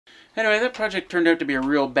Anyway, that project turned out to be a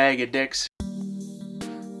real bag of dicks.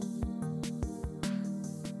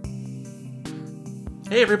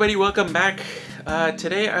 Hey everybody, welcome back.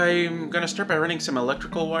 Today I'm going to start by running some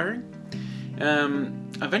electrical wiring.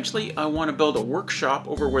 Eventually I want to build a workshop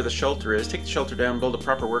over where the shelter is, take the shelter down, build a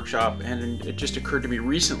proper workshop, and it just occurred to me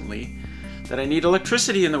recently that I need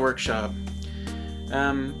electricity in the workshop.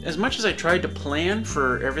 As much as I tried to plan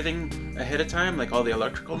for everything ahead of time, like all the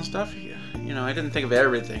electrical and stuff, you know, I didn't think of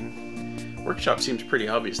everything. Workshop seems pretty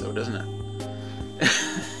obvious though, doesn't it?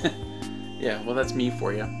 Yeah, well that's me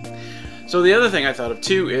for you. So the other thing I thought of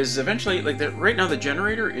too is eventually, like right now the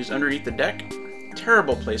generator is underneath the deck.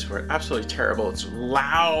 Terrible place for it, absolutely terrible. It's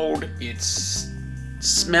loud, it's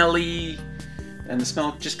smelly, and the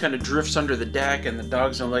smell just kind of drifts under the deck and the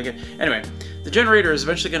dogs don't like it. Anyway, the generator is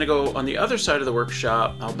eventually going to go on the other side of the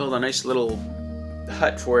workshop. I'll build a nice little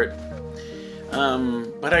hut for it.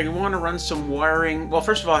 But I want to run some wiring. Well,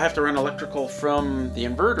 first of all, I have to run electrical from the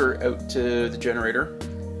inverter out to the generator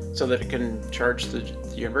so that it can charge the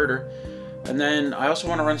inverter. And then I also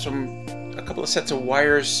want to run a couple of sets of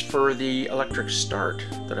wires for the electric start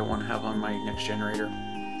that I want to have on my next generator.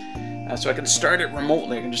 So I can start it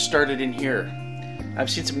remotely. I can just start it in here. I've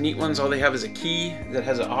seen some neat ones. All they have is a key that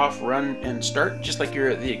has an off, run, and start, just like you're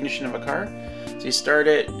at the ignition of a car. So you start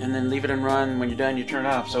it and then leave it and run. When you're done, you turn it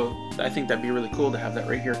off. So I think that'd be really cool to have that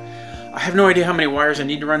right here. I have no idea how many wires I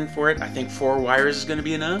need to run for it. I think 4 wires is going to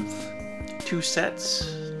be enough. 2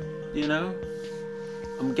 sets, you know,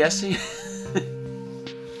 I'm guessing.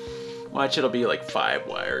 Watch, it'll be like 5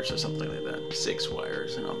 wires or something like that. 6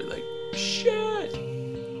 wires, and I'll be like, shit.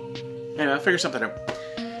 Anyway, I'll figure something out.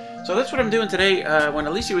 So that's what I'm doing today. When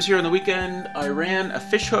Alicia was here on the weekend, I ran a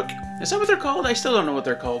fish hook. Is that what they're called? I still don't know what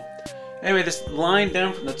they're called. Anyway, this line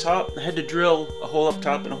down from the top, I had to drill a hole up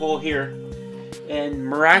top and a hole here. And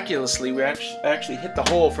miraculously, we actually hit the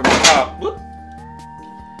hole from the top. Whoop.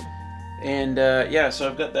 And yeah, so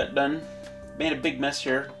I've got that done. Made a big mess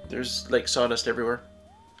here. There's like sawdust everywhere.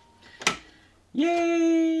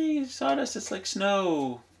 Yay! Sawdust, it's like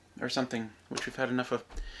snow or something, which we've had enough of.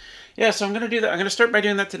 Yeah, so I'm going to do that. I'm going to start by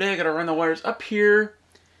doing that today. I got to run the wires up here.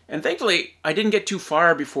 And thankfully, I didn't get too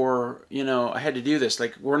far before, you know, I had to do this.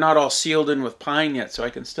 Like, we're not all sealed in with pine yet, so I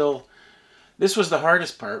can still... This was the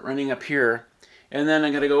hardest part, running up here. And then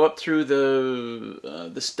I'm going to go up through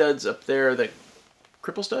the studs up there, the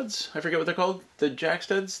cripple studs? I forget what they're called. The jack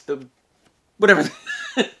studs? The... whatever.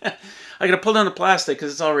 I got to pull down the plastic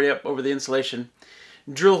because it's already up over the insulation.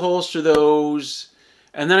 Drill holes through those.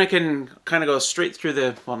 And then I can kind of go straight through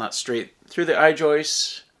the, well, not straight, through the eye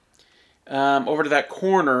joists, over to that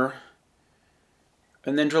corner,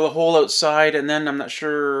 and then drill a hole outside, and then I'm not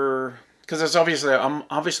sure, because I'm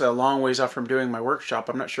obviously a long ways off from doing my workshop.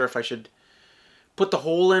 I'm not sure if I should put the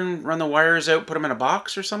hole in, run the wires out, put them in a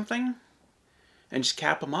box or something, and just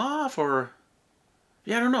cap them off, or,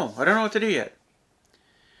 yeah, I don't know. I don't know what to do yet.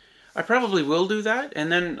 I probably will do that,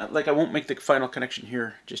 and then, like, I won't make the final connection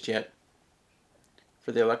here just yet.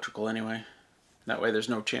 For the electrical anyway. That way there's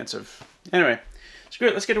no chance of... Anyway, screw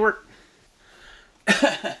it, let's get to work.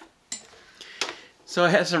 So I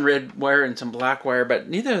have some red wire and some black wire, but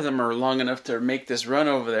neither of them are long enough to make this run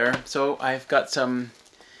over there. So I've got some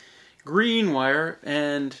green wire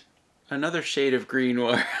and another shade of green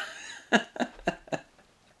wire.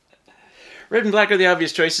 Red and black are the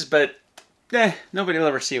obvious choices, but nobody will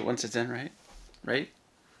ever see it once it's in, right? Right?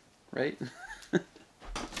 Right?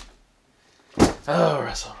 Oh,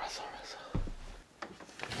 Russell.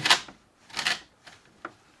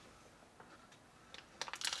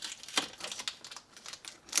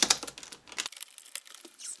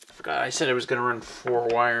 I forgot, I said I was going to run 4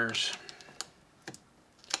 wires.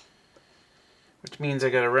 Which means I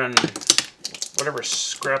got to run whatever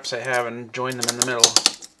scraps I have and join them in the middle.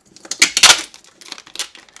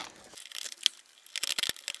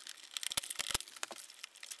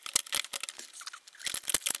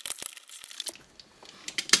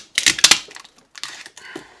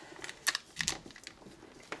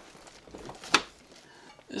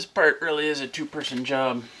 This part really is a 2-person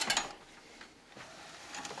job.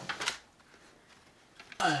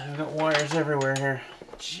 I've got wires everywhere here.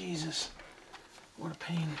 Jesus, what a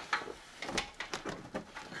pain.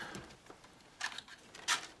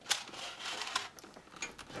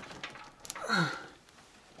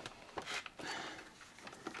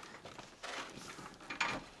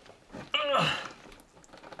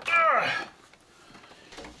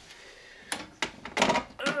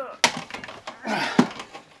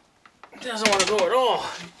 Doesn't want to go at all.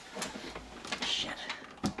 Shit.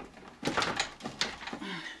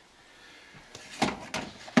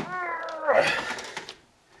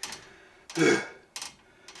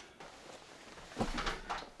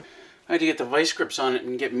 I had to get the vice grips on it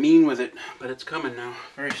and get mean with it, but it's coming now,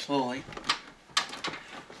 very slowly.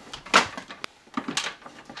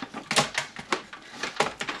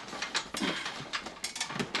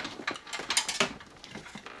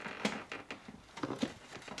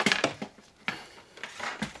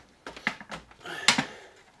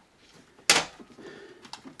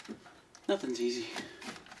 Nothing's easy.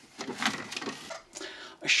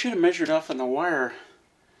 I should have measured off on the wire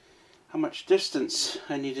how much distance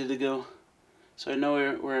I needed to go, so I know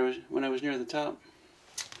where I was when I was near the top.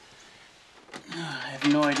 I have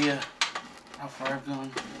no idea how far I've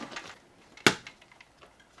gone.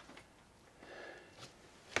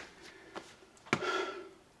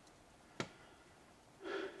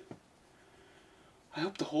 I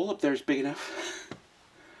hope the hole up there is big enough.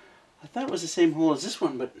 I thought it was the same hole as this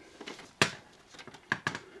one, but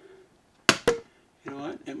you know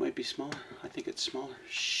what? It might be smaller. I think it's smaller.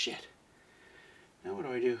 Shit. Now what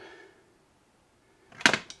do I do?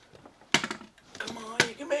 Come on,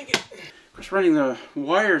 you can make it. Of course, running the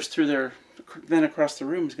wires through there, then across the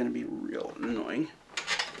room is going to be real annoying.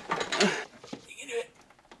 You can do it.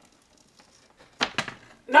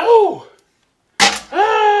 No!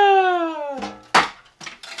 Ah!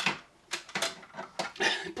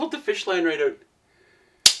 I pulled the fish line right out.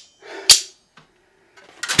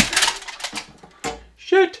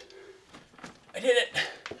 Shit! I did it.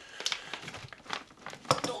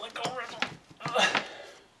 Don't let go, Randall.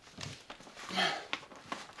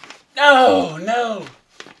 No, no.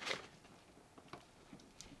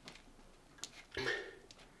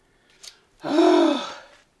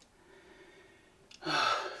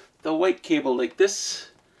 The white cable like this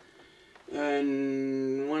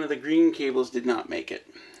and one of the green cables did not make it.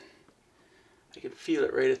 I can feel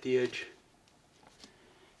it right at the edge.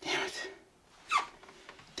 Damn it.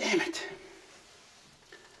 Damn it.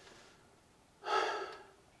 Here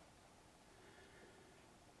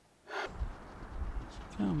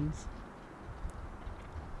she comes.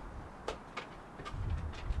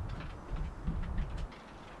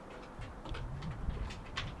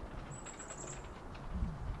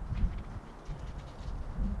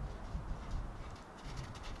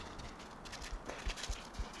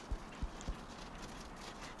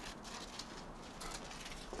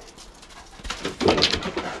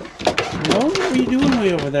 Well, what are you doing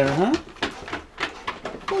way over there, huh?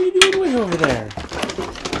 What are you doing way over there?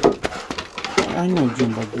 I know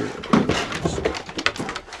Junebug.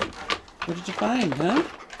 What did you find, huh?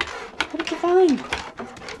 What did you find?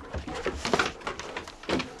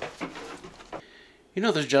 You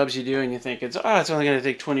know those jobs you do and you think it's only going to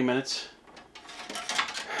take 20 minutes.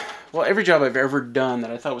 Well, every job I've ever done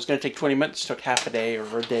that I thought was going to take 20 minutes took half a day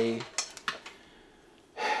or a day.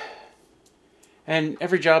 And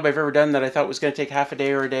every job I've ever done that I thought was going to take half a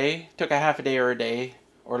day or a day took a half a day or a day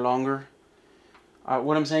or longer.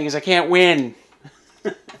 What I'm saying is I can't win.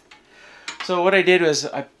 So what I did was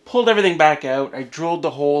I pulled everything back out. I drilled the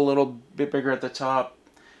hole a little bit bigger at the top.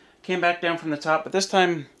 Came back down from the top, but this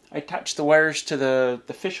time I attached the wires to the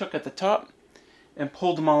fish hook at the top and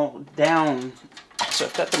pulled them all down. So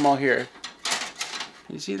I've got them all here.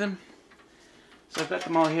 Can you see them? So I've got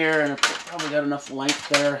them all here and I've probably got enough length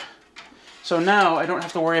there. So now I don't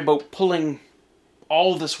have to worry about pulling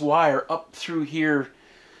all this wire up through here,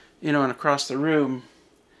 you know, and across the room.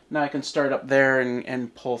 Now I can start up there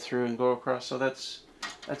and pull through and go across. So that's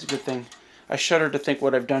a good thing. I shudder to think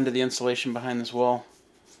what I've done to the insulation behind this wall,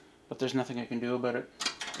 but there's nothing I can do about it.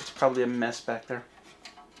 It's probably a mess back there.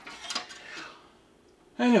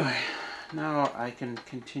 Anyway, now I can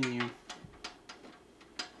continue.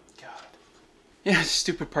 God. Yeah, the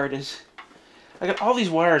stupid part is I got all these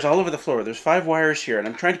wires all over the floor. There's 5 wires here, and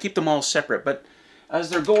I'm trying to keep them all separate, but as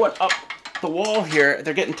they're going up the wall here,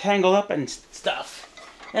 they're getting tangled up and stuff.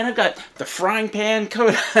 And I've got the frying pan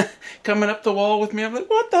coming up the wall with me. I'm like,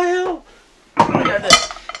 what the hell? I got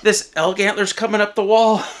this elk antler's coming up the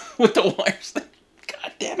wall with the wires.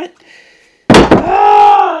 God damn it.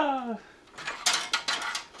 Ah!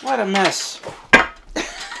 What a mess.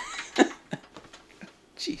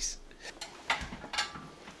 Jeez.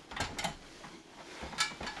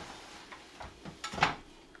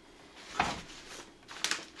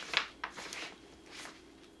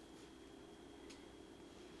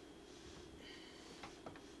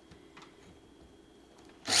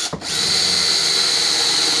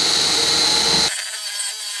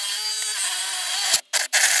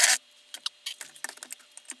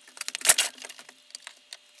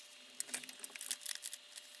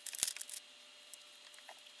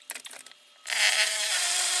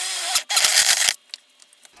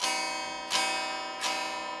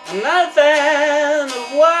 I'm not a fan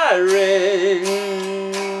of wiring.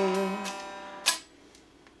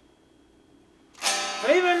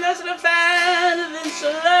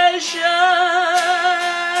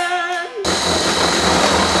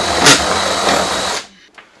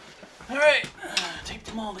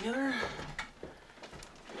 them all together.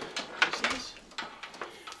 See this?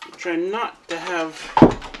 Try not to have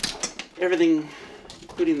everything,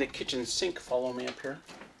 including the kitchen sink, follow me up here.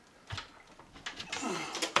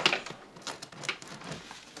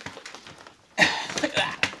 Look at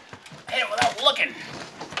that! I hit it without looking.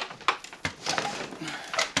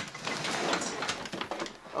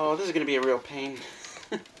 Oh, this is going to be a real pain.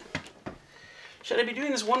 Should I be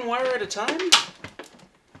doing this one wire at a time?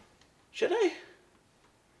 Should I?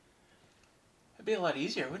 That'd be a lot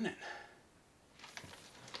easier, wouldn't it?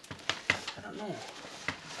 I don't know.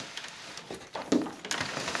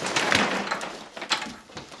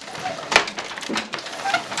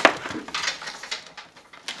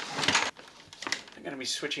 I'm going to be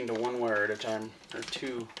switching to one wire at a time, or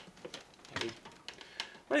two, maybe.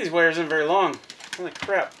 One of these wires isn't very long. Holy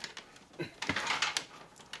crap.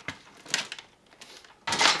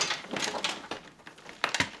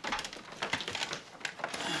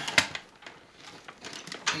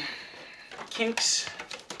 Kinks.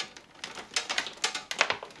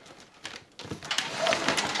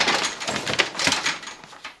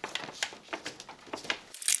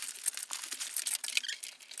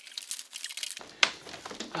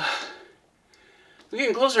 We're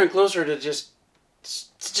getting closer and closer to just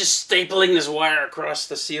stapling this wire across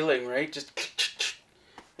the ceiling, right? Just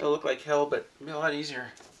it'll look like hell, but it'll be a lot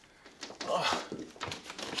easier. Oh.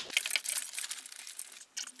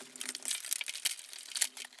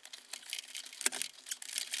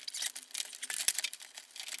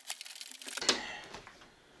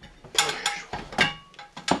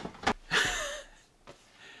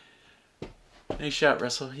 Nice shot,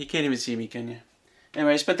 Russell. You can't even see me, can you?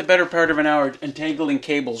 Anyway, I spent the better part of an hour entangling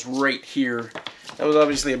cables right here. That was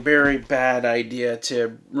obviously a very bad idea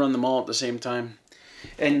to run them all at the same time.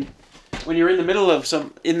 And when you're in the middle of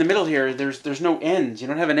here, there's no ends. You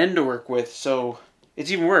don't have an end to work with, so it's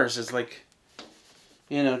even worse. It's like,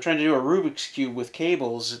 you know, trying to do a Rubik's Cube with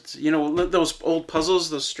cables. It's, you know, those old puzzles,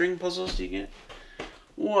 those string puzzles you get?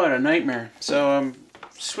 What a nightmare. So I'm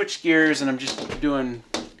switched gears and I'm just doing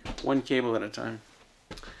one cable at a time.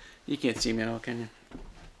 You can't see me at all, can you?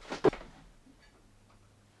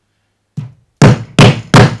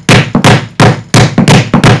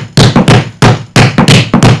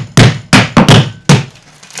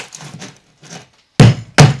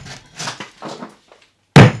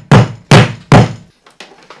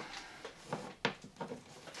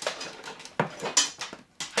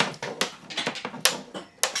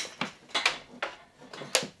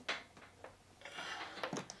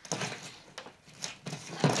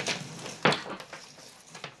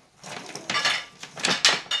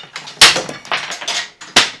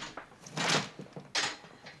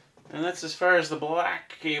 And that's as far as the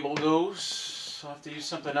black cable goes. I'll have to use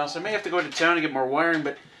something else. I may have to go into town to get more wiring,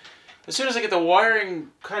 but as soon as I get the wiring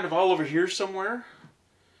kind of all over here somewhere,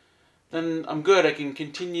 then I'm good. I can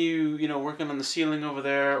continue, you know, working on the ceiling over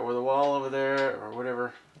there, or the wall over there, or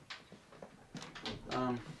whatever.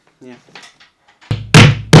 Yeah.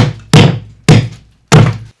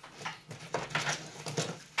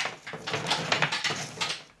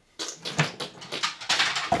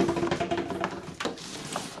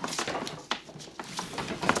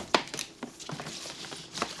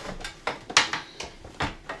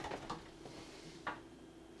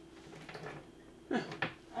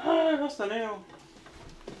 I lost the nail.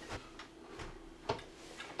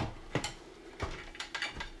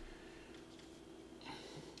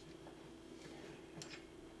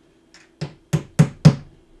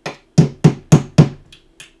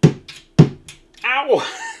 Ow!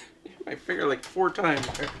 My finger like 4 times.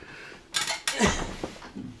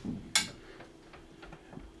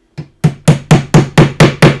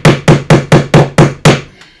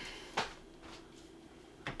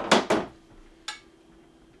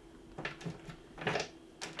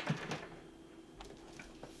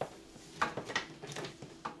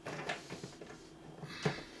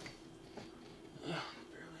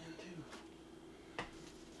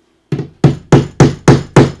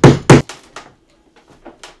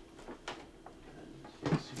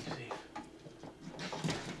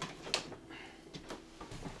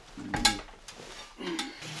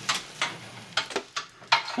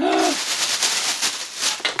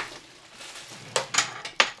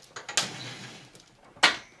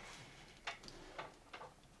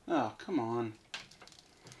 Oh, come on.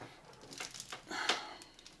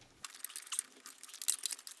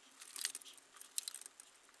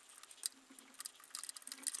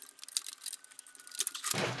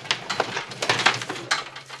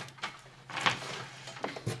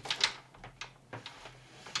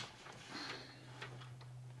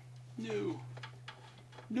 No.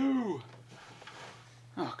 No.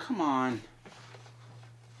 come on.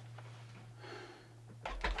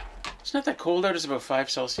 It's not that cold out. It's about 5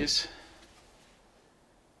 Celsius.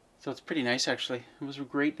 So it's pretty nice, actually. It was a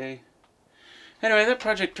great day. Anyway, that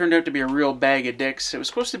project turned out to be a real bag of dicks. It was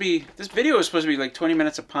supposed to be, this video was supposed to be like 20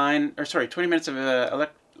 minutes of pine, or sorry, 20 minutes of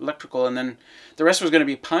electrical, and then the rest was going to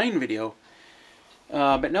be pine video.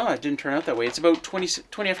 But no, it didn't turn out that way. It's about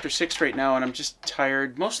 20 after 6 right now, and I'm just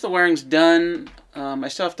tired. Most of the wiring's done. I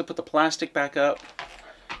still have to put the plastic back up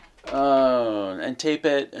and tape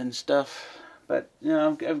it and stuff. But, you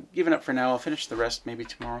know, I've given up for now. I'll finish the rest maybe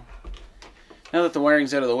tomorrow. Now that the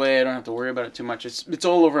wiring's out of the way, I don't have to worry about it too much. It's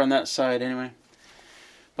all over on that side anyway.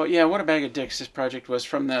 But yeah, what a bag of dicks this project was.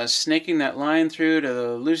 From the snaking that line through to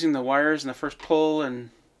the losing the wires in the first pull, and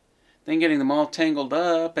then getting them all tangled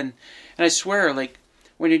up. And I swear, like,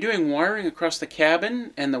 when you're doing wiring across the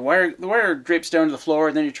cabin and the wire drapes down to the floor,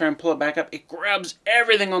 and then you try and pull it back up, it grabs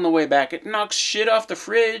everything on the way back. It knocks shit off the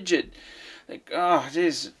fridge. It, like, oh,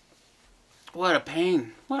 jeez. What a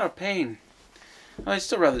pain. What a pain. Well, I'd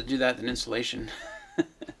still rather do that than insulation.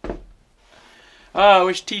 Oh, I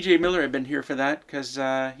wish TJ Miller had been here for that, because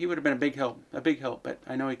he would have been a big help, but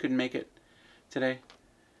I know he couldn't make it today.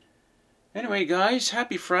 Anyway, guys,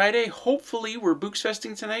 happy Friday. Hopefully we're Books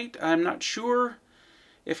Festing tonight. I'm not sure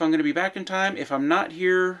if I'm going to be back in time. If I'm not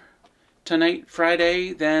here tonight,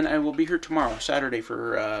 Friday, then I will be here tomorrow, Saturday,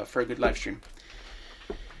 for a good live stream.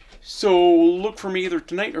 So look for me either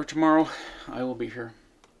tonight or tomorrow. I will be here.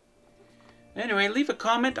 Anyway, leave a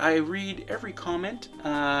comment. I read every comment.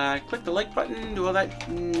 Click the like button, do all that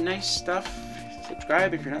nice stuff.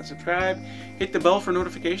 Subscribe if you're not subscribed. Hit the bell for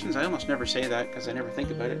notifications. I almost never say that because I never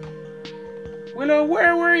think about it. Willow,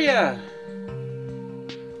 where were ya?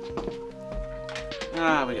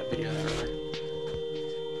 Ah, we got video of her.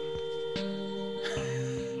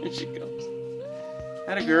 Here she goes.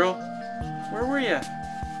 Atta girl. Where were ya?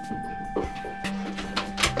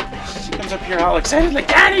 She comes up here all excited like,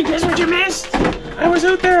 Daddy, guess what you missed? I was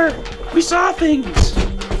out there. We saw things.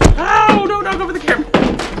 Oh, no, don't go for the camera.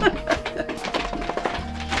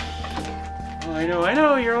 Oh, I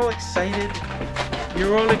know, you're all excited.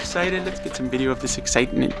 You're all excited. Let's get some video of this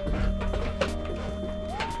excitement.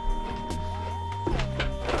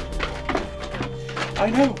 I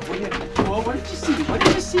know. Well, what did you see? What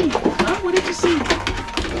did you see? Huh? What did you see?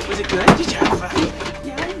 Was it good? Did you have fun?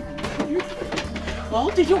 Yeah. Well,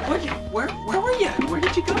 did you? Where were you? Where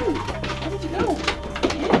did you go? Where did you go?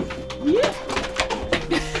 Yeah.